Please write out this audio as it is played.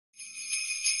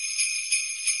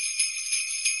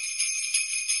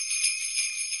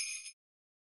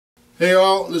Hey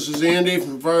all, this is Andy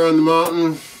from Fire on the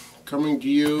Mountain, coming to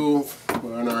you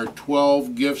on our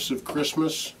 12 gifts of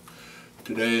Christmas.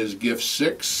 Today is gift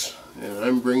 6, and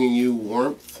I'm bringing you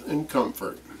warmth and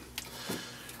comfort.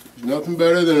 There's nothing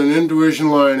better than an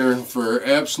Intuition liner for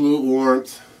absolute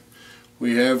warmth.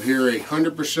 We have here a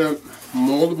 100%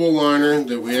 moldable liner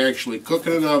that we actually cook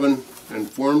in an oven and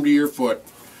form to your foot.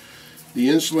 The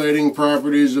insulating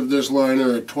properties of this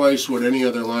liner are twice what any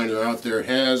other liner out there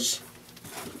has.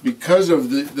 Because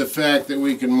of the fact that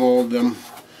we can mold them,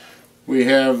 we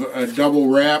have a double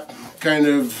wrap kind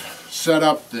of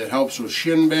setup that helps with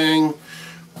shin bang.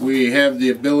 We have the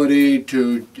ability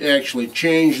to actually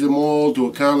change the mold to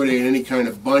accommodate any kind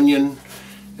of bunion,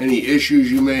 any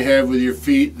issues you may have with your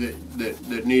feet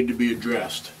that need to be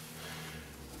addressed.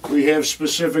 We have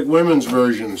specific women's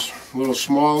versions, a little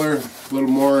smaller, a little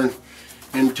more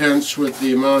intense with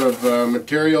the amount of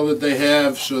material that they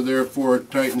have, so therefore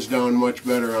it tightens down much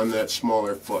better on that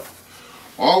smaller foot.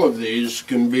 All of these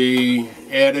can be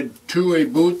added to a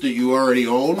boot that you already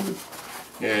own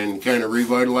and kind of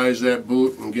revitalize that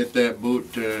boot and get that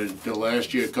boot to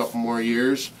last you a couple more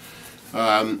years.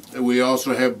 We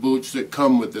also have boots that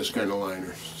come with this kind of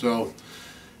liner. So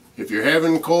if you're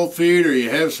having cold feet or you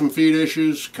have some feet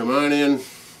issues, come on in.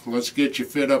 Let's get you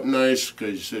fit up nice,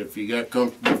 because if you got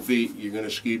comfortable feet, you're going to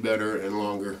ski better and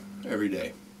longer every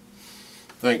day.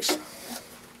 Thanks.